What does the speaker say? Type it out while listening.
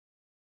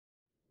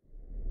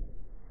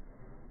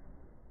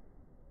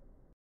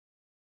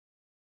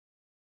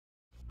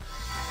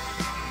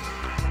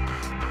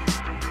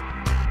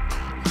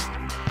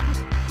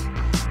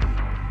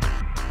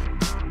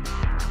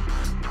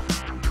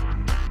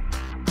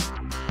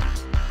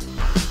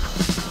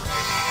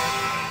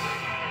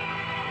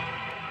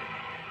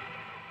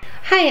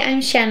Hi,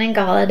 I'm Shannon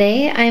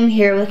Galladay. I'm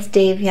here with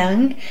Dave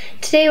Young.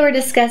 Today we're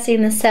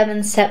discussing the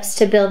 7 steps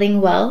to building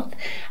wealth.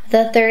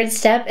 The third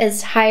step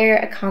is hire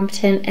a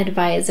competent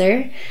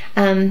advisor.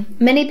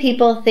 Many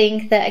people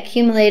think that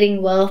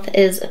accumulating wealth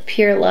is a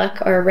pure luck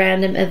or a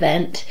random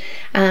event.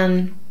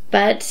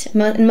 But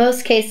in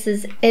most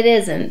cases, it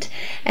isn't.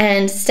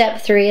 And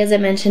step 3, as I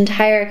mentioned,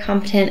 hire a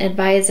competent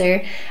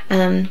advisor.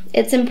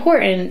 It's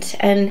important.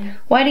 And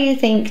why do you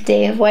think,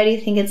 Dave, why do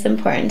you think it's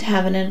important to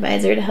have an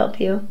advisor to help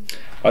you?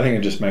 I think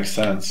it just makes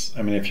sense.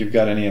 I mean, if you've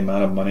got any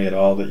amount of money at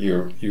all that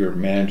you're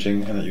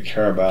managing and that you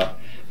care about,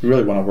 you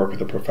really want to work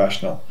with a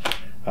professional.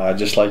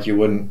 Just like you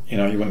wouldn't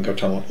go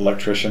to an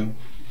electrician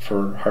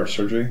for heart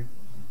surgery.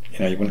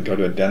 You wouldn't go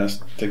to a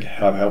dentist to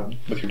have help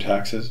with your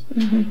taxes.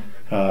 Mm-hmm.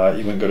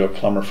 You wouldn't go to a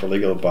plumber for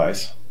legal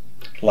advice.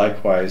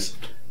 Likewise,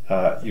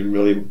 you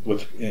really,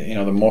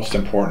 the most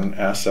important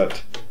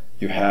asset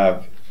you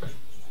have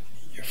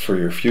for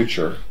your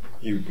future,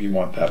 you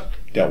want that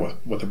dealt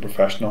with a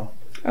professional.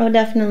 Oh,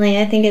 definitely.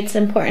 I think it's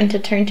important to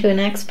turn to an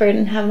expert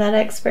and have that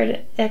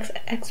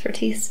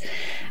expertise.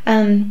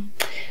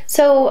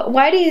 So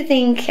why do you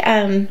think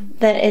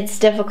that it's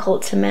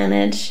difficult to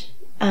manage?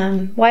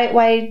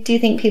 Why do you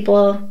think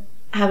people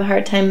have a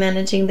hard time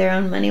managing their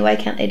own money? Why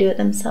can't they do it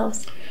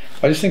themselves?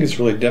 I just think it's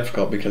really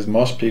difficult because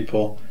most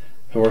people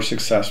who are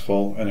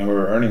successful and who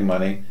are earning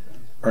money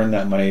earn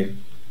that money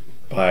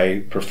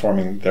by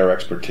performing their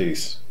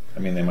expertise. I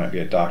mean, they might be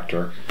a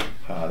doctor,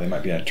 they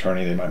might be an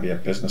attorney, they might be a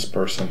business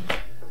person,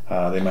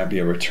 they might be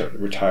a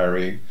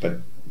retiree but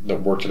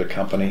that worked at a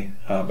company,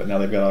 but now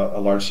they've got a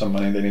large sum of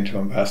money they need to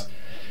invest.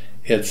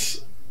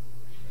 It's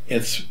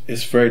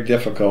very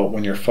difficult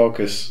when your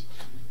focus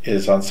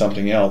is on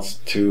something else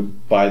to,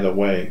 by the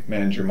way,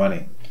 manage your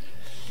money.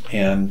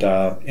 And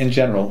in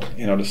general,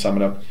 to sum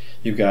it up,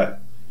 you've got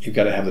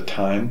to have the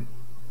time,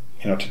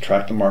 to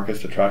track the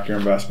markets, to track your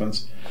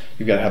investments.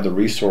 You've got to have the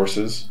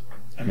resources.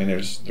 I mean,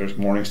 there's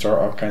Morningstar,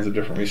 all kinds of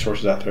different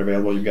resources out there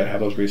available. You've got to have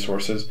those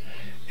resources.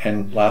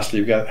 And lastly,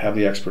 you've got to have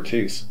the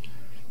expertise.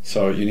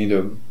 So you need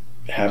to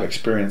have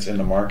experience in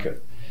the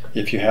market.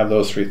 If you have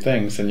those 3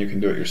 things, then you can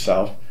do it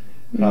yourself.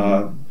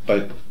 Mm-hmm.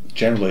 But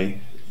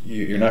generally,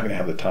 you're not going to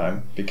have the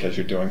time because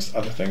you're doing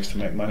other things to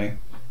make money.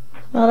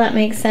 Well, that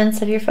makes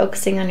sense. If you're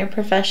focusing on your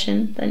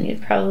profession, then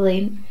you'd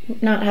probably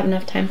not have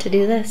enough time to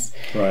do this.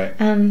 Right.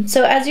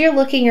 So as you're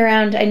looking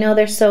around, I know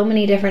there's so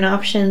many different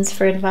options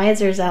for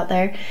advisors out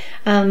there.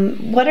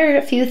 What are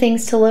a few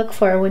things to look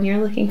for when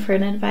you're looking for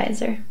an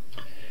advisor?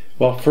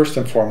 Well, first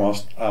and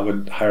foremost, I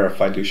would hire a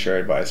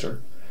fiduciary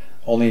advisor.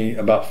 Only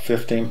about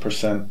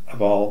 15%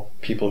 of all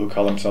people who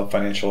call themselves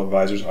financial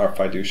advisors are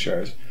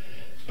fiduciaries.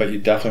 But you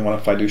definitely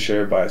want a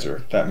fiduciary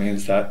advisor. That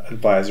means that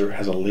advisor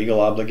has a legal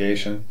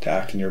obligation to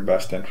act in your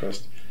best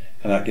interest,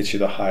 and that gets you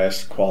the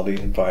highest quality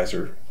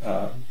advisor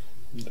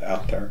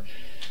out there.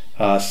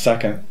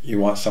 Second, you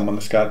want someone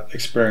that's got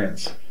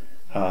experience.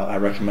 I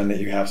recommend that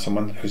you have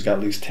someone who's got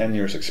at least 10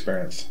 years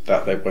experience.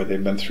 That way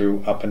they've been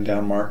through up and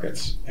down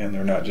markets and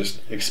they're not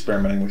just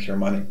experimenting with your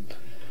money.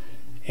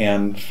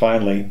 And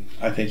finally,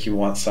 I think you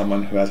want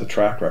someone who has a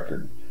track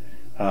record.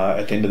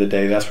 At the end of the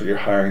day, that's what you're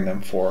hiring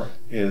them for,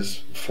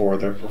 is for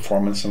their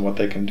performance and what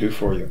they can do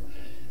for you.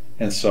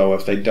 And so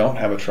if they don't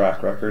have a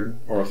track record,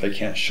 or if they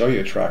can't show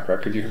you a track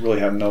record, you really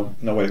have no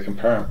way to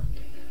compare them.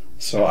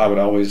 So I would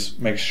always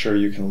make sure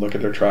you can look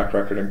at their track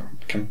record and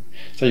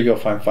so you go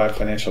find 5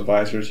 financial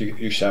advisors,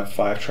 you should have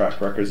 5 track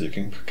records that you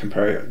can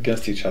compare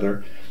against each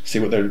other, see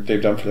what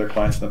they've done for their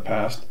clients in the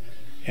past,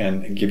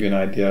 and give you an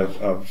idea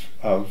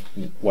of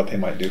what they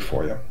might do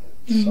for you.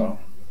 Mm-hmm. So.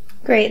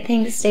 Great,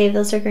 thanks, Dave.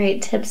 Those are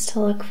great tips to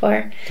look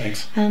for.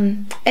 Thanks.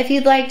 If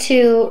you'd like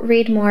to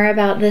read more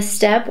about this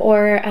step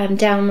or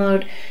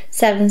download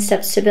 7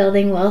 Steps to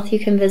Building Wealth, you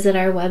can visit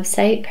our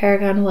website,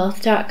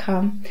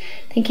 paragonwealth.com.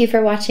 Thank you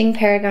for watching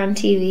Paragon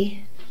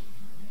TV.